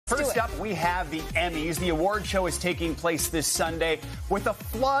First up, we have the Emmys. The award show is taking place this Sunday with a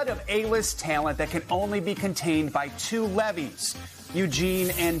flood of A-list talent that can only be contained by two Levys.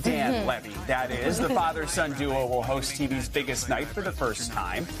 Eugene and Dan Levy, that is. The father-son duo will host TV's biggest night for the first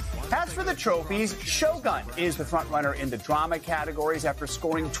time. As for the trophies, Shogun is the frontrunner in the drama categories after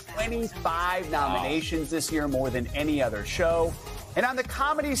scoring 25 nominations this year, more than any other show. And on the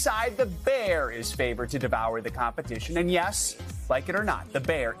comedy side, The Bear is favored to devour the competition. And yes, like it or not, The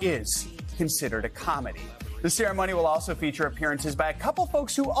Bear is considered a comedy. The ceremony will also feature appearances by a couple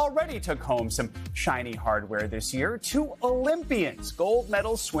folks who already took home some shiny hardware this year. Two Olympians, gold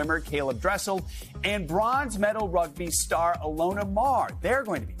medal swimmer Caleb Dressel and bronze medal rugby star Alona Marr. They're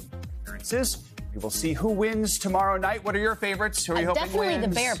going to be making appearances. We will see who wins tomorrow night. What are your favorites? Who are you hoping definitely wins?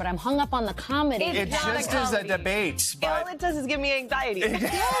 The Bear, but I'm hung up on the comedy. It just is a debate. All it does is give me anxiety.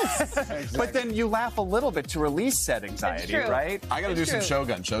 Yes. Exactly. But then you laugh a little bit to release said anxiety, right? I got to do some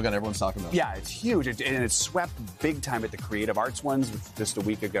Shogun. Shogun, everyone's talking about. Yeah, it's huge. And it swept big time at the Creative Arts ones just a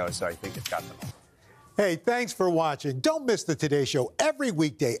week ago, so I think it's got them all. Hey, thanks for watching. Don't miss the Today Show every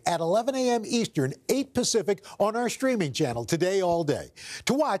weekday at 11 a.m. Eastern, 8 Pacific on our streaming channel, Today All Day.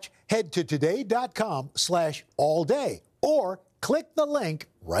 To watch, head to today.com/allday or click the link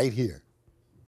right here.